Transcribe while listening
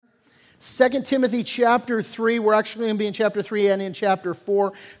2 Timothy chapter 3. We're actually going to be in chapter 3 and in chapter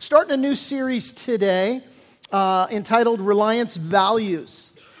 4. Starting a new series today entitled Reliance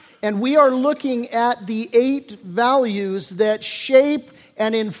Values. And we are looking at the 8 values that shape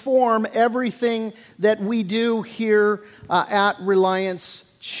and inform everything that we do here at Reliance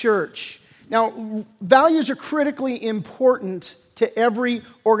Church. Now, values are critically important to every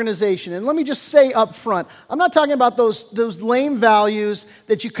organization. And let me just say up front, I'm not talking about those lame values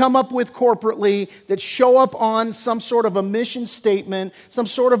that you come up with corporately that show up on some sort of a mission statement, some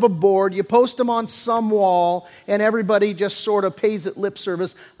sort of a board. You post them on some wall and everybody just sort of pays it lip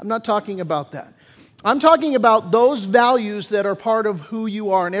service. I'm not talking about that. I'm talking about those values that are part of who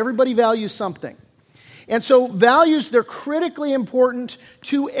you are, and everybody values something. And so values, they're critically important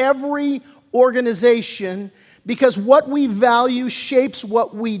to every organization because what we value shapes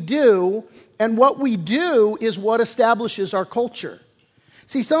what we do, and what we do is what establishes our culture.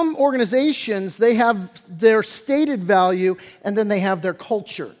 See, some organizations, they have their stated value, and then they have their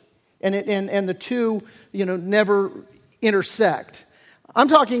culture. And the two, never intersect. I'm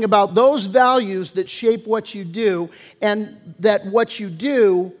talking about those values that shape what you do, and that what you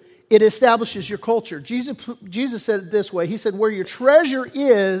do, it establishes your culture. Jesus said it this way. He said, where your treasure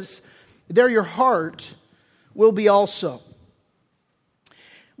is, there your heart will be also.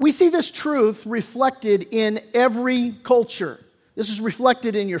 We see this truth reflected in every culture. This is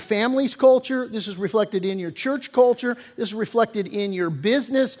reflected in your family's culture. This is reflected in your church culture. This is reflected in your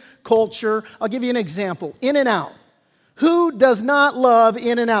business culture. I'll give you an example. In-N-Out. Who does not love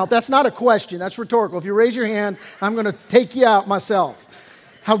In-N-Out? That's not a question. That's rhetorical. If you raise your hand, I'm going to take you out myself.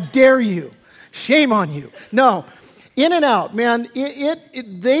 How dare you? Shame on you. No. In-N-Out, man,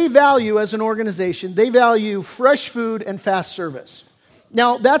 they value as an organization, they value fresh food and fast service.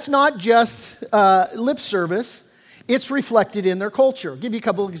 Now, that's not just lip service. It's reflected in their culture. I'll give you a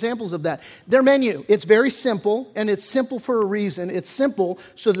couple of examples of that. Their menu, it's very simple, and it's simple for a reason. It's simple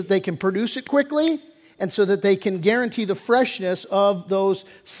so that they can produce it quickly and so that they can guarantee the freshness of those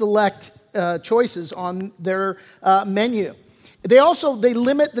select choices on their menu. They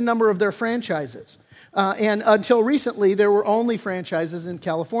limit the number of their franchises. And until recently, there were only franchises in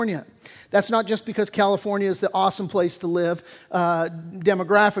California. That's not just because California is the awesome place to live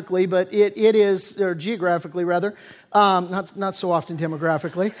demographically, but it is, or geographically rather, not so often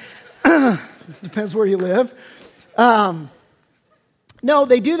demographically. Depends where you live. No,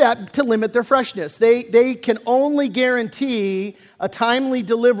 they do that to limit their freshness. They can only guarantee a timely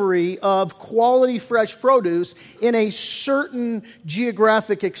delivery of quality fresh produce in a certain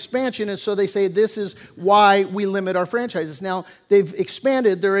geographic expansion. And so they say this is why we limit our franchises. Now, they've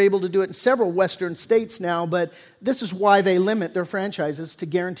expanded. They're able to do it in several western states now, but this is why they limit their franchises to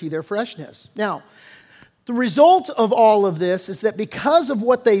guarantee their freshness. Now, the result of all of this is that because of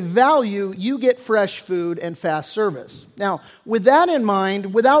what they value, you get fresh food and fast service. Now, with that in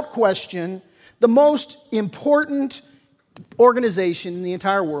mind, without question, the most important organization in the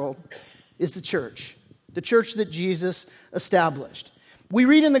entire world is the church that Jesus established. We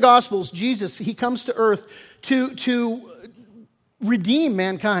read in the Gospels, Jesus, he comes to earth to redeem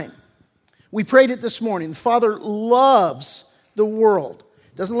mankind. We prayed it this morning. The Father loves the world.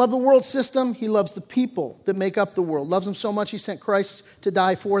 Doesn't love the world system. He loves the people that make up the world. Loves them so much he sent Christ to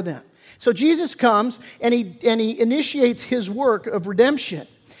die for them. So Jesus comes and he initiates his work of redemption.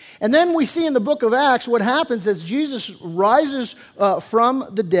 And then we see in the book of Acts what happens as Jesus rises from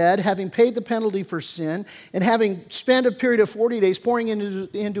the dead, having paid the penalty for sin, and having spent a period of 40 days pouring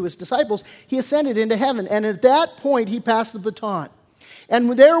into his disciples, he ascended into heaven. And at that point, he passed the baton. And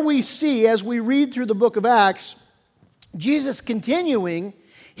there we see, as we read through the book of Acts, Jesus continuing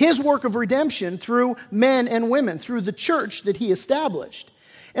his work of redemption through men and women, through the church that he established.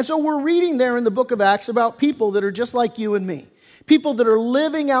 And so we're reading there in the book of Acts about people that are just like you and me. People that are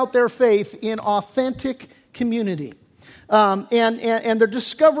living out their faith in authentic community. And they're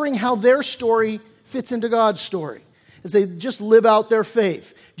discovering how their story fits into God's story as they just live out their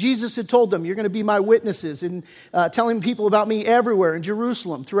faith. Jesus had told them, you're going to be my witnesses, and telling people about me everywhere in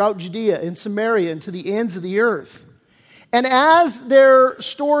Jerusalem, throughout Judea, in Samaria, and to the ends of the earth. And as their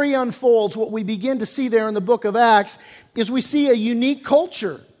story unfolds, what we begin to see there in the book of Acts is we see a unique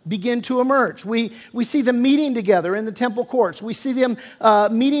culture begin to emerge. We see them meeting together in the temple courts. We see them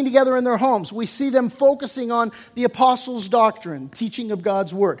meeting together in their homes. We see them focusing on the apostles' doctrine, teaching of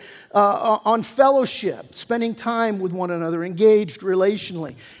God's word, on fellowship, spending time with one another, engaged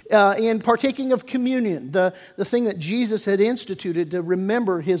relationally, in partaking of communion, the thing that Jesus had instituted to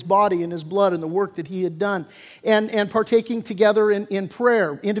remember his body and his blood and the work that he had done, and partaking together in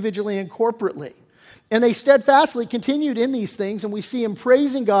prayer, individually and corporately. And they steadfastly continued in these things, and we see him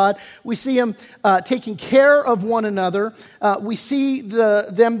praising God. We see him taking care of one another. We see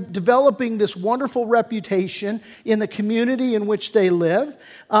them developing this wonderful reputation in the community in which they live.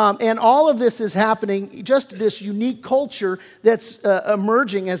 And all of this is happening, just this unique culture that's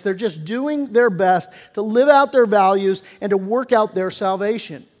emerging as they're just doing their best to live out their values and to work out their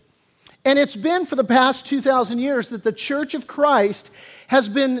salvation. And it's been for the past 2,000 years that the Church of Christ has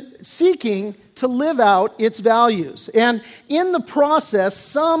been seeking to live out its values. And in the process,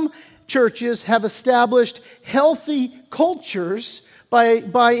 some churches have established healthy cultures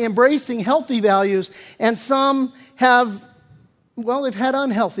by embracing healthy values, and some have, they've had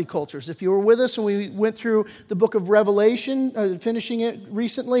unhealthy cultures. If you were with us when we went through the book of Revelation, finishing it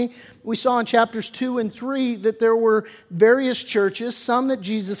recently, we saw in chapters 2 and 3 that there were various churches, some that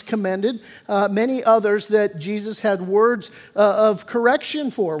Jesus commended, many others that Jesus had words of correction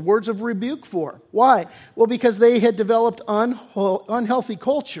for, words of rebuke for. Why? Well, because they had developed unhealthy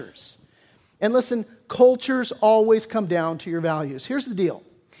cultures. And listen, cultures always come down to your values. Here's the deal.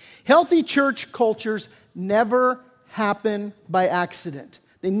 Healthy church cultures never happen by accident.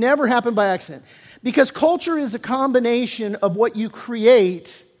 They never happen by accident. Because culture is a combination of what you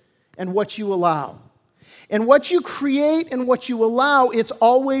create and what you allow. And what you create and what you allow, it's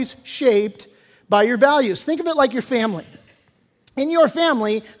always shaped by your values. Think of it like your family. In your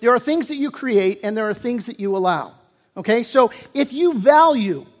family, there are things that you create and there are things that you allow. Okay? So if you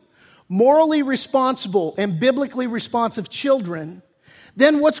value morally responsible and biblically responsive children,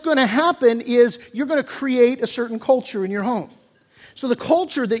 then what's going to happen is you're going to create a certain culture in your home. So the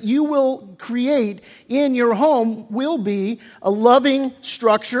culture that you will create in your home will be a loving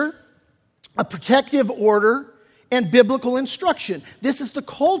structure, a protective order, and biblical instruction. This is the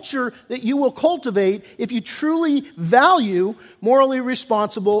culture that you will cultivate if you truly value morally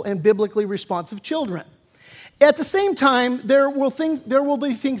responsible and biblically responsive children. At the same time, there will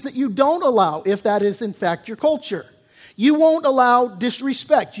be things that you don't allow if that is in fact your culture. You won't allow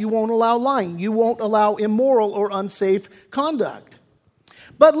disrespect. You won't allow lying. You won't allow immoral or unsafe conduct.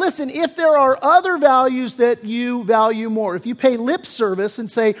 But listen, if there are other values that you value more, if you pay lip service and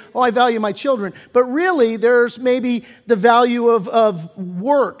say, I value my children, but really there's maybe the value of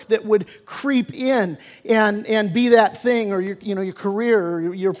work that would creep in and be that thing, or your career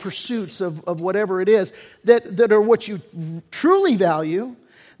or your pursuits of whatever it is that are what you truly value,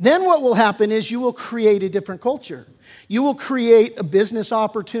 then what will happen is you will create a different culture. You will create a business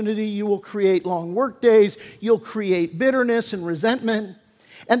opportunity. You will create long work days. You'll create bitterness and resentment.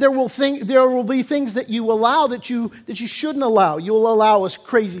 And there will be things that you allow that you shouldn't allow. You'll allow a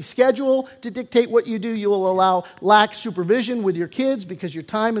crazy schedule to dictate what you do. You'll allow lax supervision with your kids because your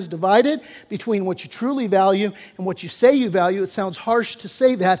time is divided between what you truly value and what you say you value. It sounds harsh to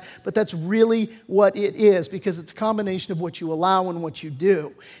say that, but that's really what it is, because it's a combination of what you allow and what you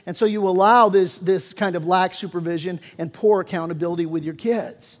do. And so you allow this kind of lax supervision and poor accountability with your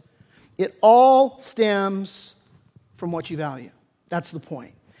kids. It all stems from what you value. That's the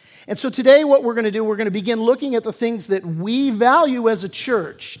point. And so today what we're going to do, we're going to begin looking at the things that we value as a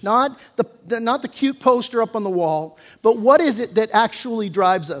church, not the cute poster up on the wall, but what is it that actually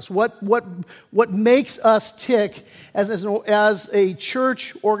drives us? What makes us tick as a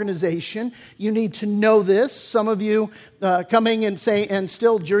church organization? You need to know this. Some of you coming and say, and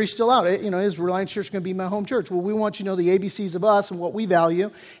still, jury's still out. Is Reliance Church going to be my home church? Well, we want you to know the ABCs of us and what we value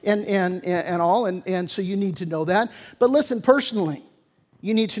and all, and so you need to know that. But listen, personally,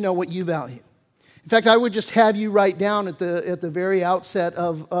 you need to know what you value. In fact, I would just have you write down at the very outset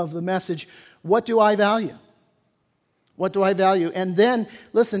of the message, what do I value? What do I value? And then,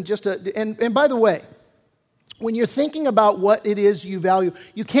 listen, and by the way, when you're thinking about what it is you value,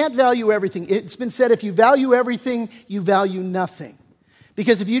 you can't value everything. It's been said, if you value everything, you value nothing.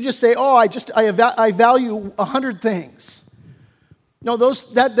 Because if you just say, I value 100 things. No,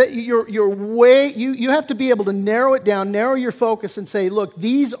 you have to be able to narrow it down, narrow your focus and say, look,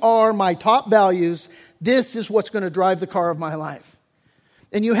 these are my top values. This is what's going to drive the car of my life.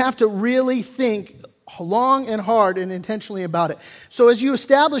 And you have to really think long and hard and intentionally about it. So as you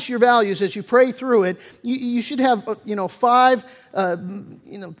establish your values, as you pray through it, you should have 5,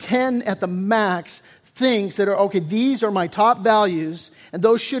 10 at the max things that are, okay, these are my top values, and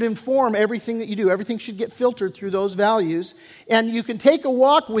those should inform everything that you do. Everything should get filtered through those values. And you can take a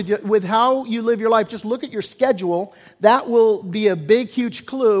walk with how you live your life. Just look at your schedule. That will be a big, huge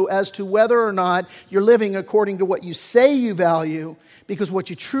clue as to whether or not you're living according to what you say you value, because what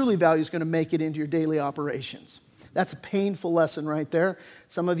you truly value is going to make it into your daily operations. That's a painful lesson right there.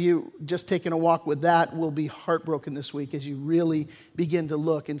 Some of you just taking a walk with that will be heartbroken this week as you really begin to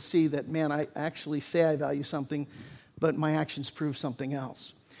look and see that, man, I actually say I value something, but my actions prove something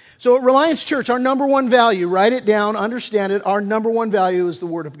else. So at Reliance Church, our number one value, write it down, understand it, our number one value is the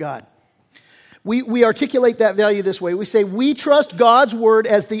Word of God. We articulate that value this way. We say we trust God's Word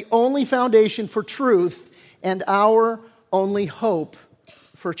as the only foundation for truth and our only hope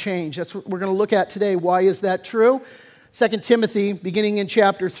for change. That's what we're going to look at today. Why is that true? 2 Timothy, beginning in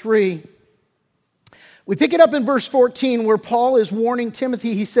chapter 3. We pick it up in verse 14 where Paul is warning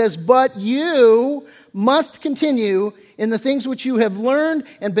Timothy. He says, "But you must continue in the things which you have learned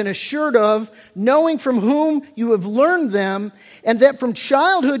and been assured of, knowing from whom you have learned them, and that from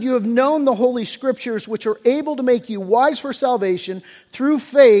childhood you have known the Holy Scriptures, which are able to make you wise for salvation through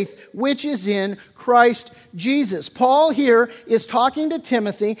faith, which is in Christ Jesus." Paul here is talking to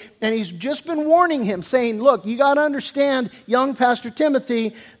Timothy, and he's just been warning him, saying, look, you got to understand, young Pastor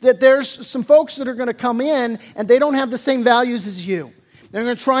Timothy, that there's some folks that are going to come in, and they don't have the same values as you. They're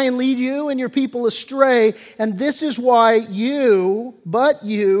going to try and lead you and your people astray, and this is why you,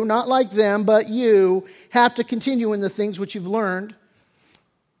 not like them, but you, have to continue in the things which you've learned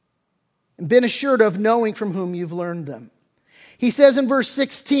and been assured of, knowing from whom you've learned them. He says in verse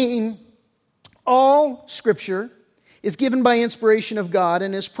 16, all Scripture is given by inspiration of God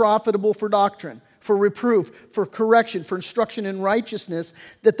and is profitable for doctrine, for reproof, for correction, for instruction in righteousness,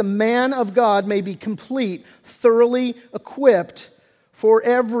 that the man of God may be complete, thoroughly equipped for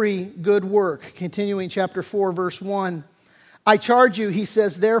every good work. Continuing chapter 4, verse 1. I charge you, he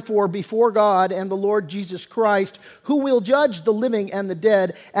says, therefore, before God and the Lord Jesus Christ, who will judge the living and the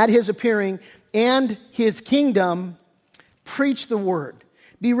dead at his appearing and his kingdom, preach the word.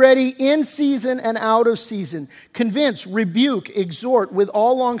 Be ready in season and out of season. Convince, rebuke, exhort with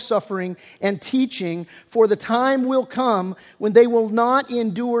all longsuffering and teaching, for the time will come when they will not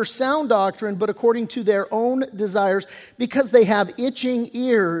endure sound doctrine, but according to their own desires, because they have itching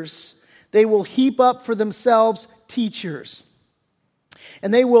ears, they will heap up for themselves teachers.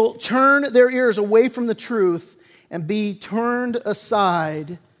 And they will turn their ears away from the truth and be turned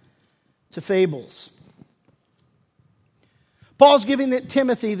aside to fables. Paul's giving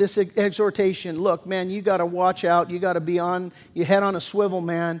Timothy this exhortation. Look, man, you got to watch out. You got to be on your head on a swivel,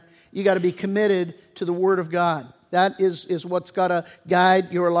 man. You got to be committed to the Word of God. That is what's got to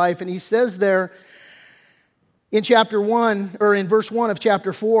guide your life. And he says there in chapter 1, or in verse 1 of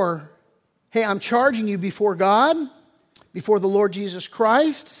chapter 4, hey, I'm charging you before God, before the Lord Jesus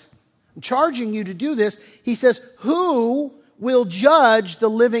Christ. I'm charging you to do this. He says, who will judge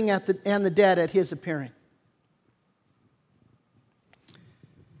the living and the dead at his appearing?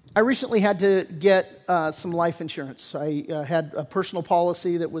 I recently had to get some life insurance. I had a personal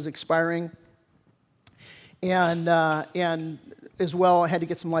policy that was expiring, and as well, I had to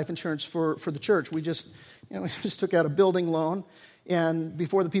get some life insurance for the church. We just took out a building loan, and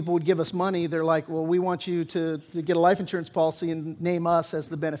before the people would give us money, they're like, "Well, we want you to get a life insurance policy and name us as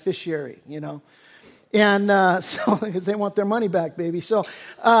the beneficiary," and so because they want their money back, baby. So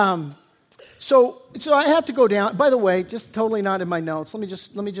I have to go down. By the way, just totally not in my notes. Let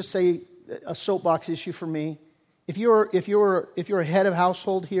me just say a soapbox issue for me. If you're a head of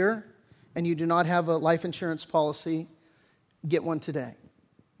household here and you do not have a life insurance policy, get one today.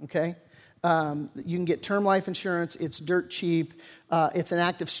 Okay? You can get term life insurance. It's dirt cheap. It's an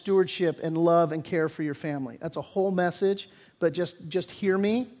act of stewardship and love and care for your family. That's a whole message. But just hear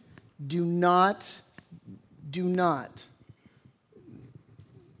me. Do not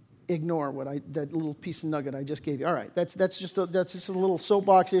ignore that little piece of nugget I just gave you. All right, that's just a little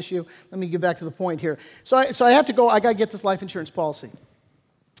soapbox issue. Let me get back to the point here. So I have to go. I got to get this life insurance policy.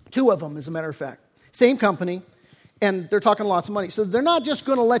 2 of them, as a matter of fact, same company, and they're talking lots of money. So they're not just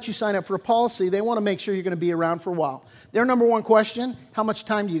going to let you sign up for a policy. They want to make sure you're going to be around for a while. Their number one question: how much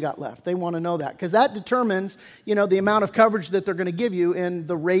time do you got left? They want to know that because that determines, the amount of coverage that they're going to give you and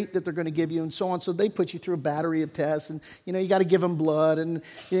the rate that they're going to give you and so on. So they put you through a battery of tests, and you got to give them blood, and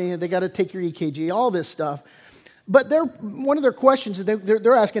they got to take your EKG, all this stuff. But one of their questions is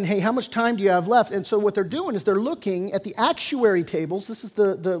they're asking, hey, how much time do you have left? And so what they're doing is they're looking at the actuary tables. This is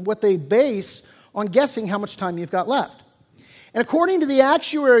what they base on guessing how much time you've got left. And according to the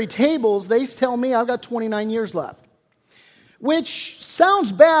actuary tables, they tell me I've got 29 years left. Which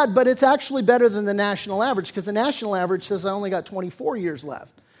sounds bad, but it's actually better than the national average, because the national average says I only got 24 years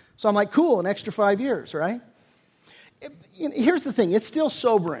left. So I'm like, cool, an extra 5 years, right? Here's the thing, it's still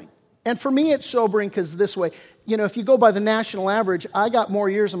sobering. And for me, it's sobering because this way, if you go by the national average, I got more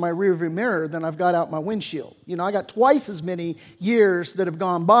years in my rearview mirror than I've got out my windshield. I got twice as many years that have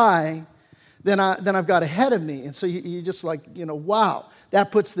gone by than I've got ahead of me. And so you just like, wow,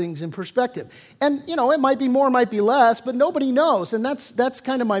 that puts things in perspective. And, it might be more, it might be less, but nobody knows. And that's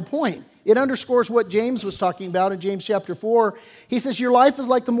kind of my point. It underscores what James was talking about in James chapter 4. He says, your life is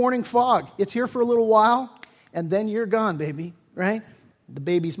like the morning fog. It's here for a little while, and then you're gone, baby, right? The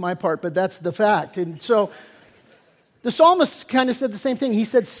baby's my part, but that's the fact. And so the psalmist kind of said the same thing. He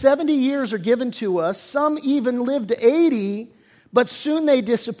said, 70 years are given to us. Some even live to 80, but soon they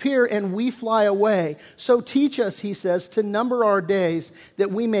disappear and we fly away. So teach us, he says, to number our days that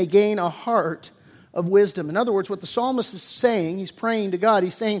we may gain a heart of wisdom. In other words, what the psalmist is saying, he's praying to God,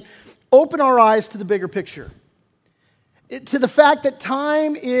 he's saying, open our eyes to the bigger picture. To the fact that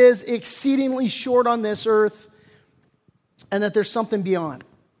time is exceedingly short on this earth and that there's something beyond.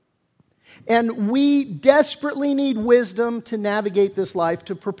 And we desperately need wisdom to navigate this life,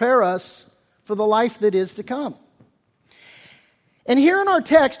 to prepare us for the life that is to come. And here in our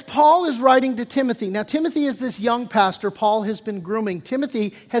text, Paul is writing to Timothy. Now, Timothy is this young pastor Paul has been grooming.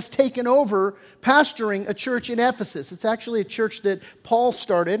 Timothy has taken over pastoring a church in Ephesus. It's actually a church that Paul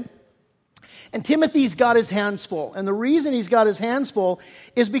started. And Timothy's got his hands full. And the reason he's got his hands full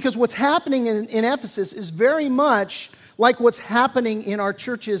is because what's happening in Ephesus is very much like what's happening in our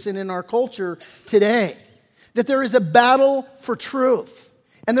churches and in our culture today. That there is a battle for truth.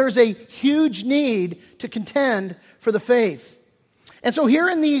 And there is a huge need to contend for the faith. And so here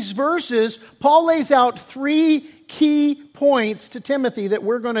in these verses, Paul lays out 3 key points to Timothy that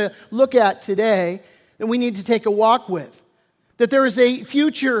we're going to look at today that we need to take a walk with. That there is a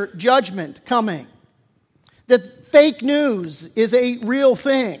future judgment coming. That fake news is a real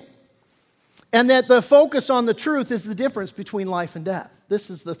thing. And that the focus on the truth is the difference between life and death. This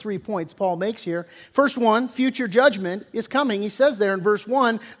is the 3 points Paul makes here. First one, future judgment is coming. He says there in verse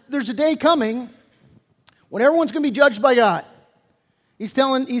 1, there's a day coming when everyone's going to be judged by God. He's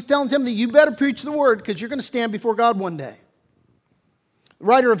telling Timothy, you better preach the word because you're going to stand before God one day. The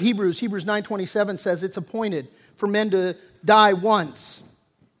writer of Hebrews 9:27 says it's appointed for men to die once,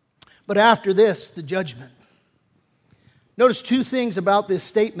 but after this, the judgment. Notice 2 things about this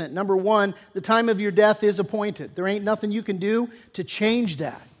statement. Number 1, the time of your death is appointed. There ain't nothing you can do to change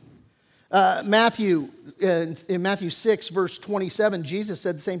that. In Matthew 6, verse 27, Jesus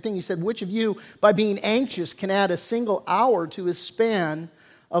said the same thing. He said, which of you, by being anxious, can add a single hour to his span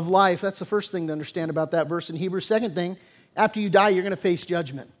of life? That's the first thing to understand about that verse in Hebrews. Second thing, after you die, you're going to face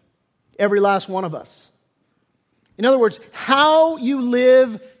judgment. Every last one of us. In other words, how you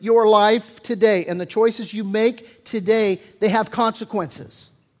live your life today and the choices you make today, they have consequences.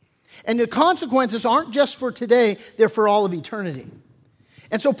 And the consequences aren't just for today, they're for all of eternity.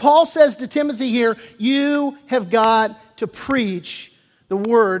 And so Paul says to Timothy here, you have got to preach the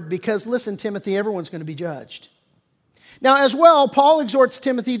word because, listen, Timothy, everyone's going to be judged. Now, as well, Paul exhorts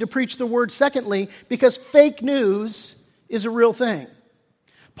Timothy to preach the word, secondly, because fake news is a real thing.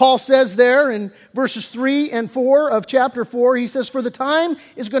 Paul says there in verses 3 and 4 of chapter 4, he says, for the time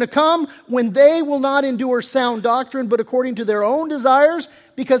is going to come when they will not endure sound doctrine, but according to their own desires,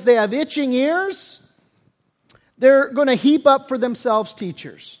 because they have itching ears, they're going to heap up for themselves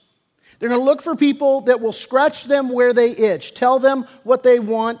teachers. They're going to look for people that will scratch them where they itch, tell them what they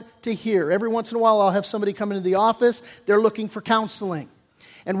want to hear. Every once in a while, I'll have somebody come into the office. They're looking for counseling.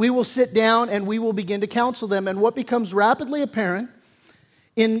 And we will sit down and we will begin to counsel them. And what becomes rapidly apparent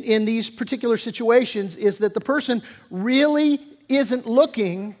in these particular situations is that the person really isn't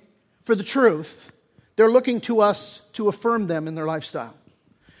looking for the truth. They're looking to us to affirm them in their lifestyle,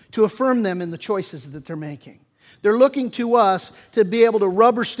 to affirm them in the choices that they're making. They're looking to us to be able to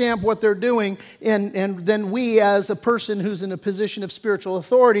rubber stamp what they're doing, and then we, as a person who's in a position of spiritual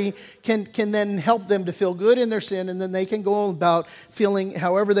authority, can then help them to feel good in their sin, and then they can go about feeling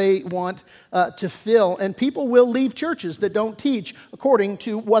however they want to feel. And people will leave churches that don't teach according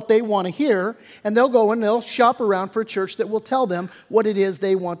to what they want to hear, and they'll go and they'll shop around for a church that will tell them what it is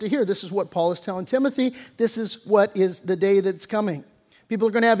they want to hear. This is what Paul is telling Timothy. This is what is the day that's coming. People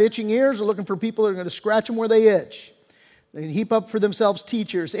are going to have itching ears. They're looking for people that are going to scratch them where they itch. They heap up for themselves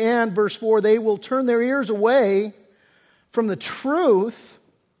teachers. And verse 4, they will turn their ears away from the truth,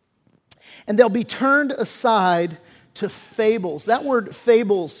 and they'll be turned aside to fables. That word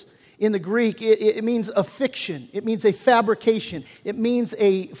fables in the Greek, it means a fiction. It means a fabrication. It means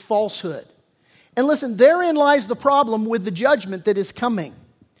a falsehood. And listen, therein lies the problem with the judgment that is coming.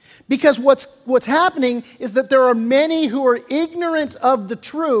 Because what's happening is that there are many who are ignorant of the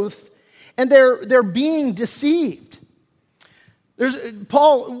truth, and they're being deceived.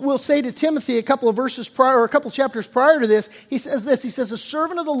 Paul will say to Timothy a couple of verses prior, or a couple chapters prior to this, he says this, he says, a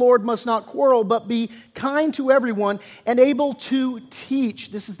servant of the Lord must not quarrel, but be kind to everyone and able to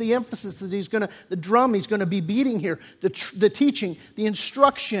teach. This is the emphasis that the drum he's going to be beating here, the teaching, the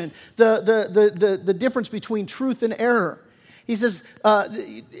instruction, the difference between truth and error. He says,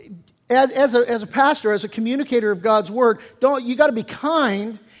 as a pastor, as a communicator of God's word, you got to be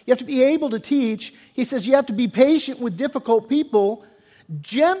kind. You have to be able to teach. He says you have to be patient with difficult people,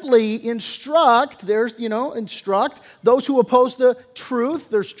 gently instruct those who oppose the truth.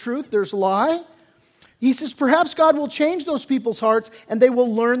 There's lie. He says perhaps God will change those people's hearts and they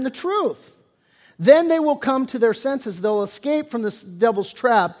will learn the truth. Then they will come to their senses. They'll escape from this devil's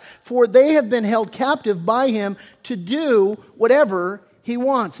trap, for they have been held captive by him to do whatever he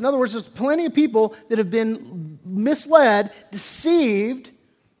wants. In other words, there's plenty of people that have been misled, deceived,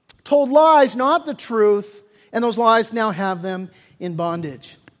 told lies, not the truth, and those lies now have them in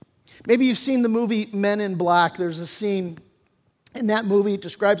bondage. Maybe you've seen the movie Men in Black. There's a scene in that movie. It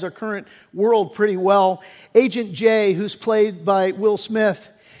describes our current world pretty well. Agent J, who's played by Will Smith,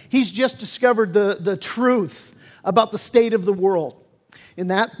 he's just discovered the truth about the state of the world. In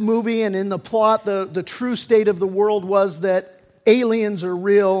that movie and in the plot, the true state of the world was that aliens are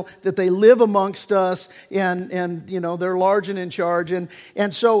real, that they live amongst us, and they're large and in charge. And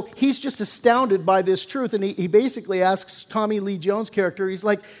so he's just astounded by this truth. And he basically asks Tommy Lee Jones' character, he's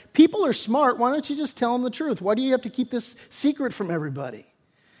like, people are smart. Why don't you just tell them the truth? Why do you have to keep this secret from everybody?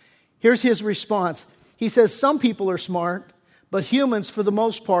 Here's his response. He says, some people are smart, but humans, for the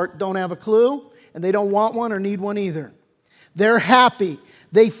most part, don't have a clue, and they don't want one or need one either. They're happy.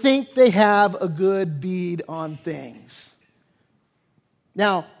 They think they have a good bead on things.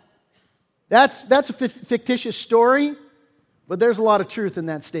 Now, that's a fictitious story, but there's a lot of truth in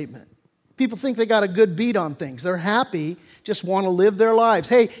that statement. People think they got a good beat on things. They're happy, just want to live their lives.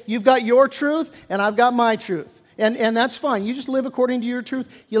 Hey, you've got your truth, and I've got my truth. And that's fine. You just live according to your truth.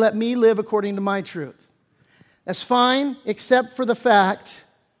 You let me live according to my truth. That's fine, except for the fact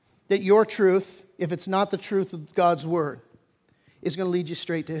that your truth, if it's not the truth of God's word, is going to lead you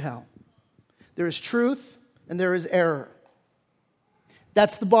straight to hell. There is truth, and there is error.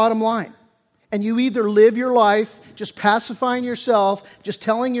 That's the bottom line. And you either live your life just pacifying yourself, just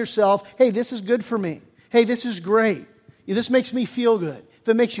telling yourself, hey, this is good for me. Hey, this is great. This makes me feel good. If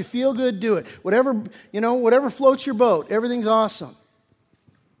it makes you feel good, do it. Whatever floats your boat, everything's awesome.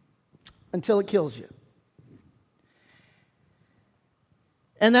 Until it kills you.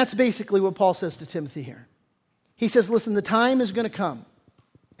 And that's basically what Paul says to Timothy here. He says, listen, the time is going to come.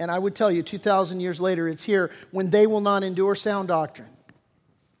 And I would tell you, 2,000 years later, it's here when they will not endure sound doctrine.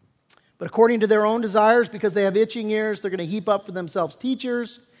 But according to their own desires, because they have itching ears, they're going to heap up for themselves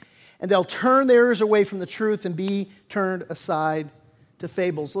teachers, and they'll turn their ears away from the truth and be turned aside to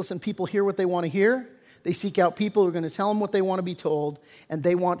fables. Listen, people hear what they want to hear. They seek out people who are going to tell them what they want to be told, and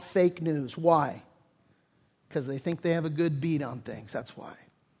they want fake news. Why? Because they think they have a good beat on things. That's why.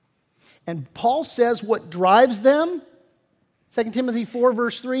 And Paul says what drives them, 2 Timothy 4,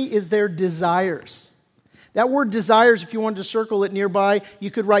 verse 3, is their desires. That word desires, if you wanted to circle it nearby, you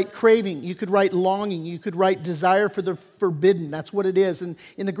could write craving, you could write longing, you could write desire for the forbidden. That's what it is. And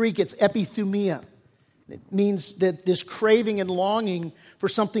in the Greek, it's epithumia. It means that this craving and longing for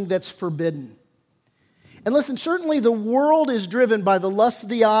something that's forbidden. And listen, certainly the world is driven by the lust of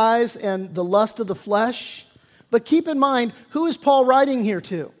the eyes and the lust of the flesh. But keep in mind, who is Paul writing here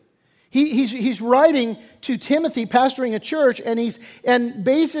to? He's writing to Timothy, pastoring a church, and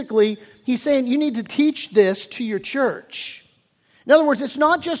basically he's saying you need to teach this to your church. In other words, it's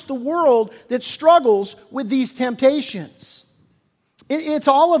not just the world that struggles with these temptations. It's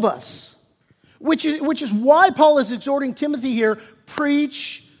all of us, which is why Paul is exhorting Timothy here,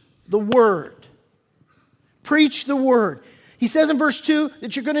 preach the word. Preach the word. He says in verse 2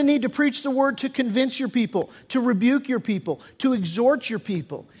 that you're going to need to preach the word to convince your people, to rebuke your people, to exhort your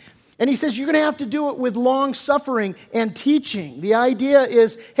people. And he says you're going to have to do it with long suffering and teaching. The idea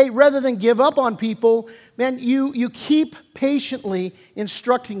is, hey, rather than give up on people, man, you keep patiently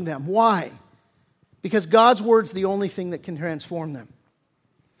instructing them. Why? Because God's word's the only thing that can transform them.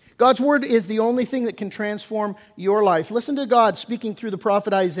 God's word is the only thing that can transform your life. Listen to God speaking through the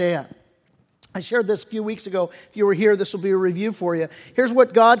prophet Isaiah. I shared this a few weeks ago. If you were here, this will be a review for you. Here's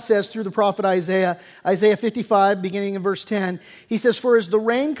what God says through the prophet Isaiah. Isaiah 55, beginning in verse 10. He says, for as the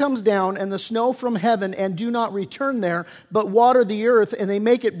rain comes down and the snow from heaven and do not return there, but water the earth, and they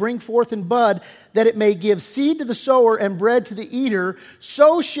make it bring forth and bud, that it may give seed to the sower and bread to the eater,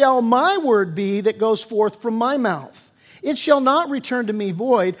 so shall my word be that goes forth from my mouth. It shall not return to me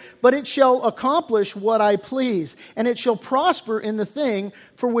void, but it shall accomplish what I please, and it shall prosper in the thing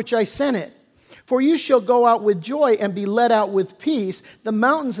for which I sent it. For you shall go out with joy and be led out with peace. The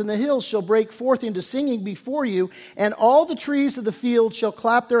mountains and the hills shall break forth into singing before you, and all the trees of the field shall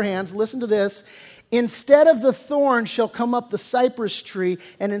clap their hands. Listen to this. Instead of the thorn shall come up the cypress tree,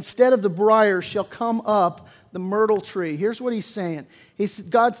 and instead of the briar shall come up the myrtle tree. Here's what he's saying.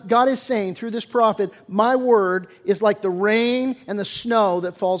 God is saying through this prophet, my word is like the rain and the snow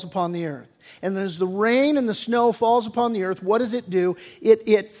that falls upon the earth. And as the rain and the snow falls upon the earth, what does it do?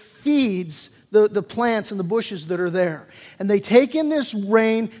 It feeds the plants and the bushes that are there. And they take in this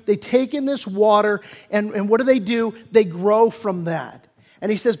rain, they take in this water, and what do? They grow from that.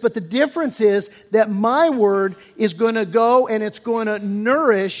 And he says, but the difference is that my word is going to go and it's going to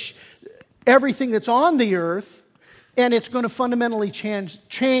nourish everything that's on the earth, and it's going to fundamentally change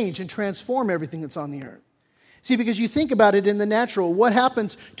and transform everything that's on the earth. See, because you think about it in the natural, what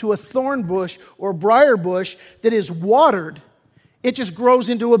happens to a thorn bush or a briar bush that is watered? It just grows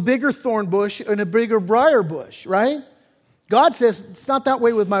into a bigger thorn bush and a bigger briar bush, right? God says, it's not that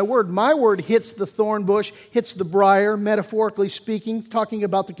way with my word. My word hits the thorn bush, hits the briar, metaphorically speaking, talking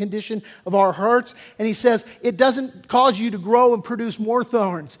about the condition of our hearts. And he says, it doesn't cause you to grow and produce more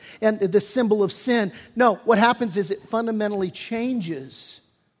thorns and the symbol of sin. No, what happens is it fundamentally changes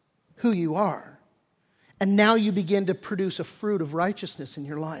who you are. And now you begin to produce a fruit of righteousness in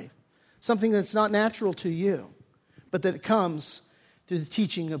your life. Something that's not natural to you, but that it comes through the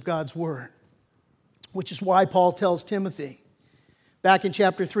teaching of God's word. Which is why Paul tells Timothy, back in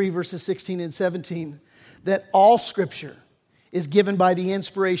chapter 3, verses 16 and 17, that all Scripture is given by the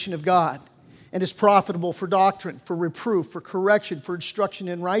inspiration of God and is profitable for doctrine, for reproof, for correction, for instruction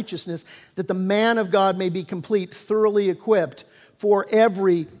in righteousness, that the man of God may be complete, thoroughly equipped for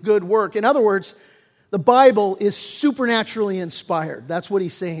every good work. In other words, the Bible is supernaturally inspired. That's what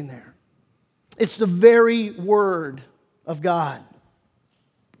he's saying there. It's the very word of God.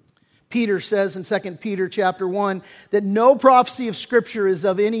 Peter says in 2 Peter chapter 1 that no prophecy of Scripture is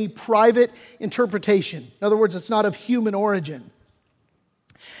of any private interpretation. In other words, it's not of human origin.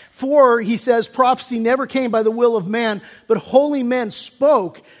 For, he says, prophecy never came by the will of man, but holy men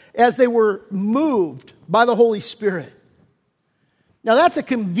spoke as they were moved by the Holy Spirit. Now that's a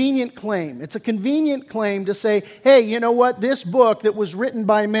convenient claim. It's a convenient claim to say, hey, you know what? This book that was written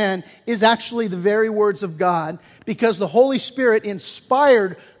by men is actually the very words of God because the Holy Spirit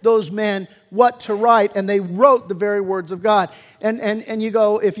inspired those men what to write and they wrote the very words of God. And you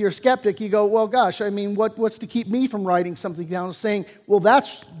go, if you're a skeptic, you go, well, gosh, I mean, what's to keep me from writing something down and saying, well,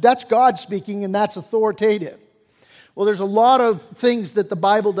 that's God speaking and that's authoritative. Well, there's a lot of things that the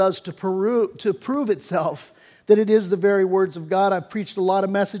Bible does to prove itself that it is the very words of God. I've preached a lot of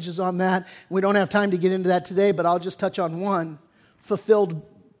messages on that. We don't have time to get into that today, but I'll just touch on one. Fulfilled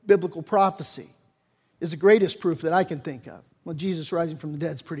biblical prophecy is the greatest proof that I can think of. Well, Jesus rising from the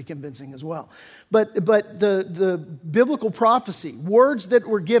dead is pretty convincing as well. But the biblical prophecy, words that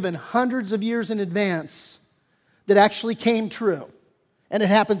were given hundreds of years in advance that actually came true. And it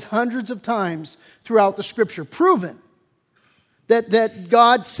happens hundreds of times throughout the Scripture, proven that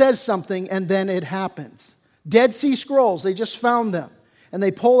God says something and then it happens. Dead Sea Scrolls, they just found them. And they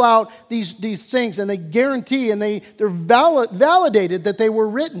pull out these things and they guarantee and they're validated that they were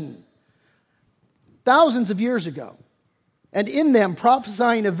written thousands of years ago. And in them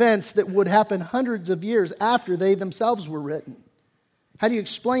prophesying events that would happen hundreds of years after they themselves were written. How do you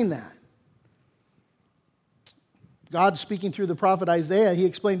explain that? God speaking through the prophet Isaiah, he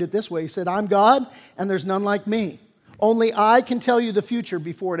explained it this way. He said, I'm God and there's none like me. Only I can tell you the future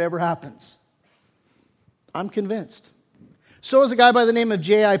before it ever happens. I'm convinced. So is a guy by the name of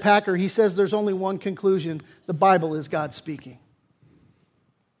J.I. Packer. He says there's only one conclusion. The Bible is God speaking.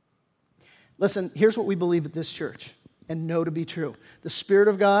 Listen, here's what we believe at this church and know to be true. The Spirit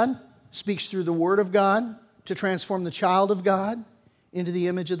of God speaks through the Word of God to transform the child of God into the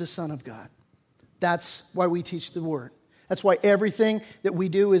image of the Son of God. That's why we teach the Word. That's why everything that we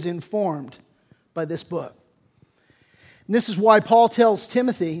do is informed by this book. And this is why Paul tells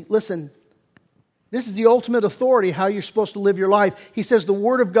Timothy, listen, this is the ultimate authority, how you're supposed to live your life. He says the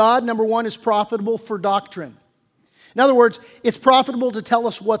Word of God, number one, is profitable for doctrine. In other words, it's profitable to tell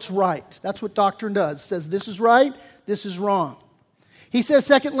us what's right. That's what doctrine does. It says this is right, this is wrong. He says,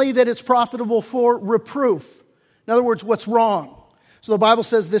 secondly, that it's profitable for reproof. In other words, what's wrong. So the Bible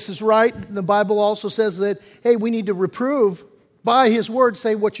says this is right. The Bible also says that, hey, we need to reprove by His Word,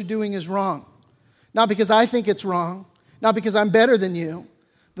 say what you're doing is wrong. Not because I think it's wrong, not because I'm better than you,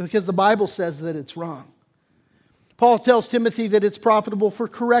 because the Bible says that it's wrong. Paul tells Timothy that it's profitable for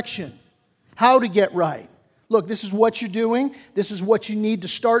correction. How to get right. look, this is what you're doing. This is what you need to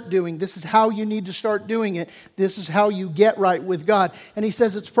start doing. This is how you need to start doing it. This is how you get right with God. And he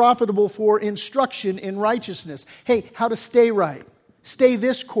says it's profitable for instruction in righteousness. Hey, how to stay right. Stay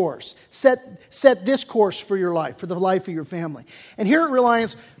this course. Set this course for your life, for the life of your family. And here at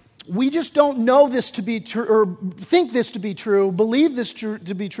Reliance, we just don't know this to be true, or think this to be true, believe this to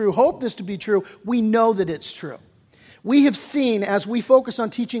be true, hope this to be true. We know that it's true. We have seen, as we focus on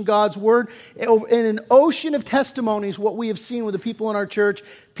teaching God's Word, in an ocean of testimonies, what we have seen with the people in our church,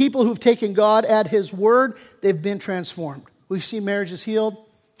 people who've taken God at His Word, they've been transformed. We've seen marriages healed.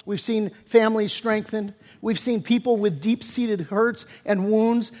 We've seen families strengthened. We've seen people with deep-seated hurts and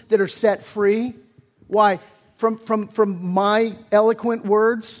wounds that are set free. Why? From my eloquent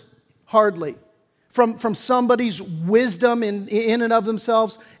words? Hardly. From somebody's wisdom in and of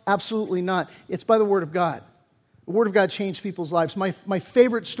themselves? Absolutely not. It's by the Word of God. The Word of God changed people's lives. My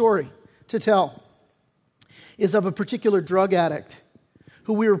favorite story to tell is of a particular drug addict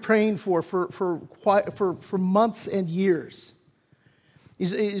who we were praying for months and years.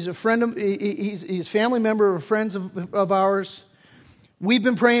 He's a friend of, he's a family member of friends of ours. We've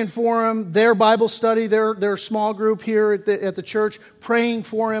been praying for him. Their Bible study, their small group here at the church, praying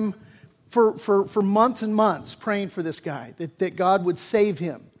for him for months and months, praying for this guy, that God would save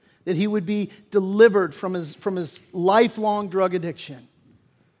him, that he would be delivered from his lifelong drug addiction.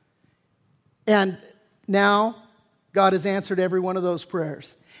 And now God has answered every one of those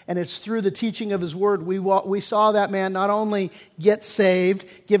prayers. And it's through the teaching of His Word we saw that man not only get saved,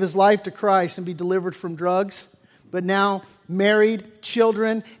 give his life to Christ and be delivered from drugs, but now married,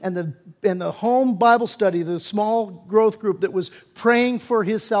 children, and the home Bible study, the small growth group that was praying for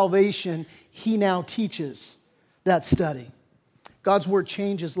his salvation, he now teaches that study. God's Word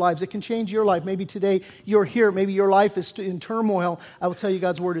changes lives. It can change your life. Maybe today you're here. Maybe your life is in turmoil. I will tell you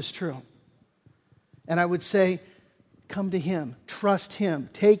God's Word is true. And I would say, come to Him. Trust Him.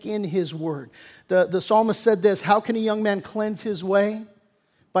 Take in His Word. The psalmist said this, how can a young man cleanse his way?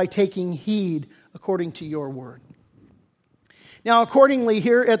 By taking heed according to your Word. Now, accordingly,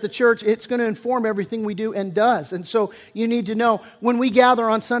 here at the church, it's going to inform everything we do and does. And so you need to know, when we gather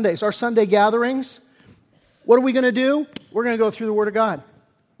on Sundays, our Sunday gatherings, what are we going to do? We're going to go through the Word of God.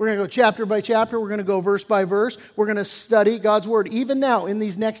 We're going to go chapter by chapter. We're going to go verse by verse. We're going to study God's Word. Even now, in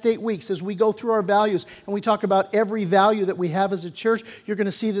these next 8 weeks, as we go through our values and we talk about every value that we have as a church, you're going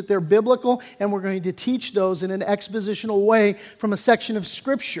to see that they're biblical, and we're going to teach those in an expositional way from a section of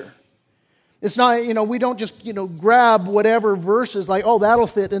Scripture. It's not, we don't just, grab whatever verses like, oh, that'll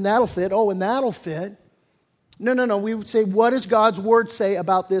fit, and that'll fit, oh, and that'll fit. No. We would say, what does God's Word say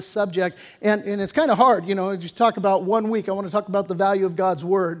about this subject? And it's kind of hard, just talk about 1 week. I want to talk about the value of God's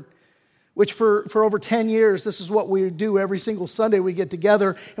Word, which for over 10 years, this is what we do every single Sunday. We get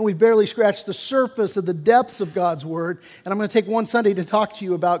together, and we've barely scratched the surface of the depths of God's Word. And I'm going to take one Sunday to talk to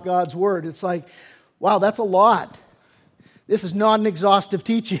you about God's Word. It's like, wow, that's a lot. This is not an exhaustive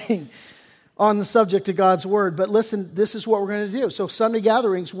teaching on the subject of God's Word. But listen, this is what we're going to do. So Sunday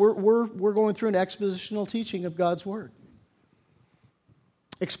gatherings, we're going through an expositional teaching of God's Word.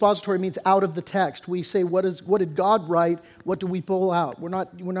 Expository means out of the text. We say, what did God write? What do we pull out? We're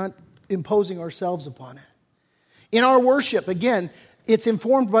not imposing ourselves upon it. In our worship, again, it's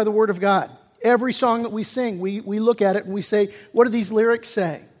informed by the Word of God. Every song that we sing, we look at it and we say, what do these lyrics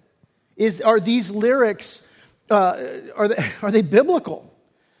say? Are these lyrics, are they biblical?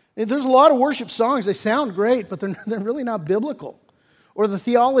 There's a lot of worship songs. They sound great, but they're really not biblical. Or the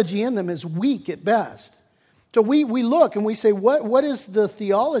theology in them is weak at best. So we look and we say, what is the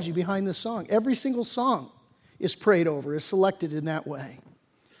theology behind this song? Every single song is prayed over, is selected in that way.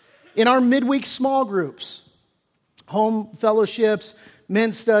 In our midweek small groups, home fellowships,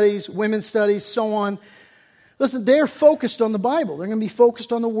 men's studies, women's studies, so on, listen, they're focused on the Bible. They're going to be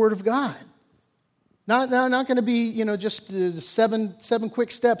focused on the Word of God. Not going to be, just seven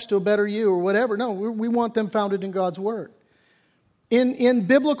quick steps to a better you or whatever. No, we want them founded in God's Word. In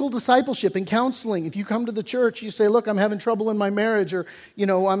biblical discipleship, in counseling, if you come to the church, you say, look, I'm having trouble in my marriage, or,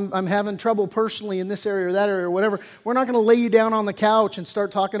 I'm having trouble personally in this area or that area or whatever. We're not going to lay you down on the couch and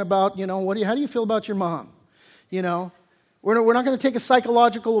start talking about, how do you feel about your mom? We're not going to take a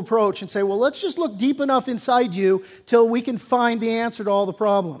psychological approach and say, well, let's just look deep enough inside you till we can find the answer to all the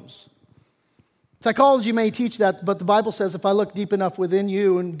problems. Psychology may teach that, but the Bible says if I look deep enough within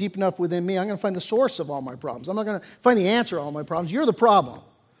you and deep enough within me, I'm going to find the source of all my problems. I'm not going to find the answer to all my problems. You're the problem.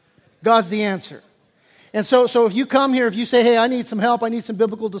 God's the answer. And so if you come here, if you say, hey, I need some help, I need some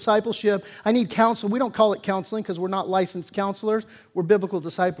biblical discipleship, I need counsel. We don't call it counseling because we're not licensed counselors. We're biblical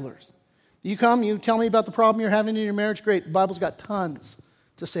disciplers. You come, you tell me about the problem you're having in your marriage, great. The Bible's got tons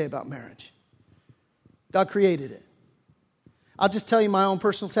to say about marriage. God created it. I'll just tell you my own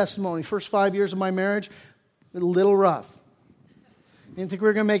personal testimony. First 5 years of my marriage, a little rough. Didn't think we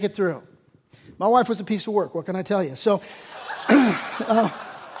were going to make it through. My wife was a piece of work. What can I tell you? So,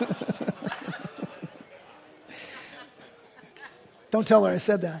 don't tell her I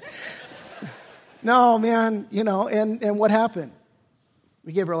said that. No, man, and what happened?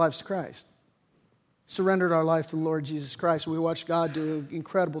 We gave our lives to Christ. Surrendered our life to the Lord Jesus Christ. We watched God do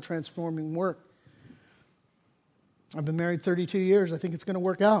incredible transforming work. I've been married 32 years. I think it's going to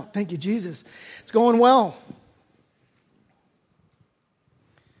work out. Thank you, Jesus. It's going well.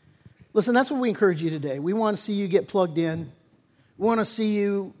 Listen, that's what we encourage you today. We want to see you get plugged in. We want to see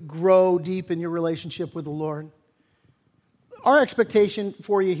you grow deep in your relationship with the Lord. Our expectation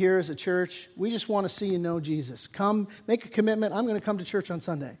for you here as a church, we just want to see you know Jesus. Come, make a commitment. I'm going to come to church on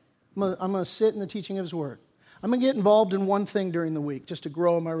Sunday. I'm going to sit in the teaching of His Word. I'm going to get involved in one thing during the week just to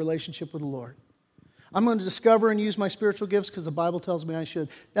grow in my relationship with the Lord. I'm going to discover and use my spiritual gifts because the Bible tells me I should.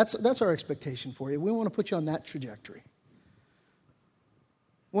 That's our expectation for you. We want to put you on that trajectory.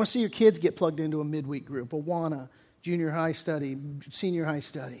 We want to see your kids get plugged into a midweek group, Awana, junior high study, senior high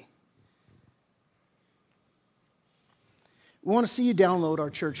study. We want to see you download our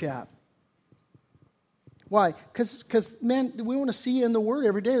church app. Why? Because, man, we want to see you in the Word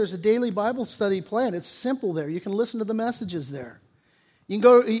every day. There's a daily Bible study plan. It's simple there. You can listen to the messages there. You can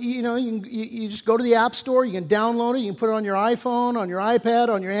go, you just go to the App Store. You can download it. You can put it on your iPhone, on your iPad,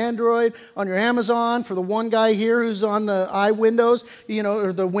 on your Android, on your Amazon. For the one guy here who's on the iWindows,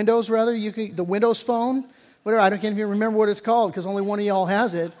 or the Windows rather, the Windows Phone, whatever. I can't even remember what it's called because only one of y'all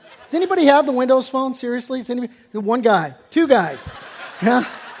has it. Does anybody have the Windows Phone? Seriously? One guy, two guys. Yeah.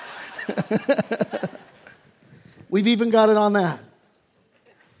 We've even got it on that.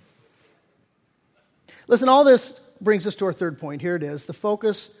 Listen, all this brings us to our third point. Here it is. The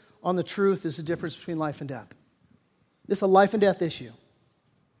focus on the truth is the difference between life and death. This is a life and death issue.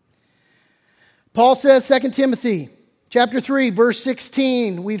 Paul says, 2 Timothy chapter 3, verse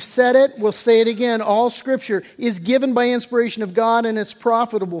 16, we've said it, we'll say it again. All Scripture is given by inspiration of God, and it's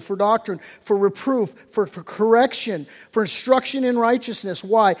profitable for doctrine, for reproof, for correction, for instruction in righteousness.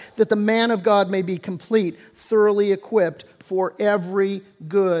 Why? That the man of God may be complete, thoroughly equipped for every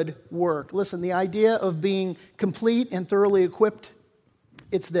good work. Listen, the idea of being complete and thoroughly equipped,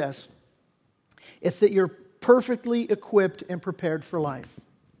 it's this. It's that you're perfectly equipped and prepared for life.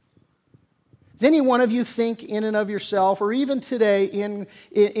 Does any one of you think in and of yourself, or even today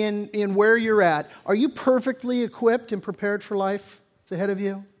in where you're at, are you perfectly equipped and prepared for life that's ahead of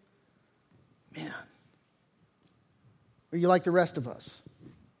you? Man. Or are you like the rest of us?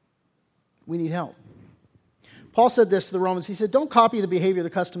 We need help. Paul said this to the Romans. He said, don't copy the behavior, the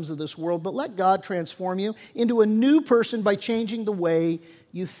customs of this world, but let God transform you into a new person by changing the way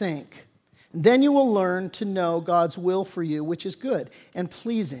you think. And then you will learn to know God's will for you, which is good and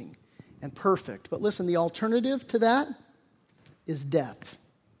pleasing and perfect. But listen, the alternative to that is death.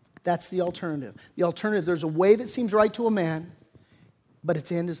 That's the alternative. The alternative, there's a way that seems right to a man, but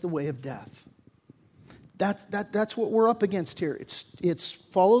its end is the way of death. That's what we're up against here. It's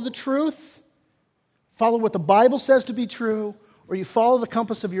follow the truth, follow what the Bible says to be true, or you follow the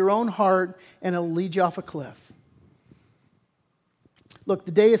compass of your own heart and it'll lead you off a cliff. Look,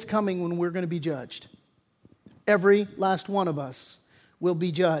 the day is coming when we're going to be judged. Every last one of us will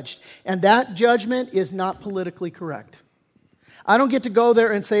be judged. And that judgment is not politically correct. I don't get to go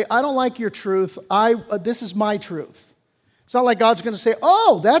there and say, I don't like your truth. This is my truth. It's not like God's going to say,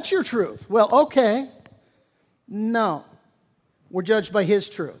 oh, that's your truth. Well, okay. No. We're judged by His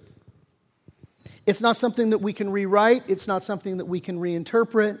truth. It's not something that we can rewrite. It's not something that we can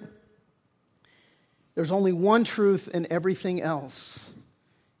reinterpret. There's only one truth, and everything else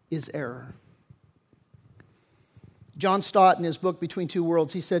is error. John Stott, in his book, Between Two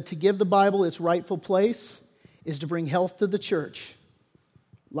Worlds, he said, to give the Bible its rightful place is to bring health to the church,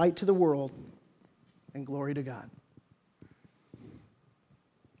 light to the world, and glory to God.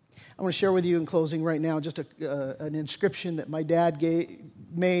 I want to share with you in closing right now just an inscription that my dad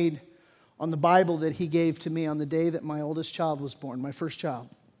made on the Bible that he gave to me on the day that my oldest child was born, my first child.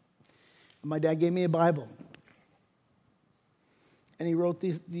 And my dad gave me a Bible. And he wrote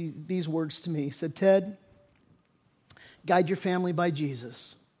these words to me. He said, Ted, guide your family by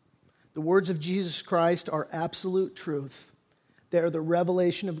Jesus. The words of Jesus Christ are absolute truth. They are the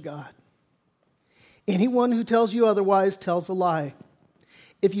revelation of God. Anyone who tells you otherwise tells a lie.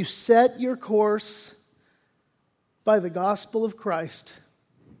 If you set your course by the gospel of Christ,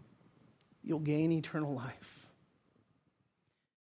 you'll gain eternal life.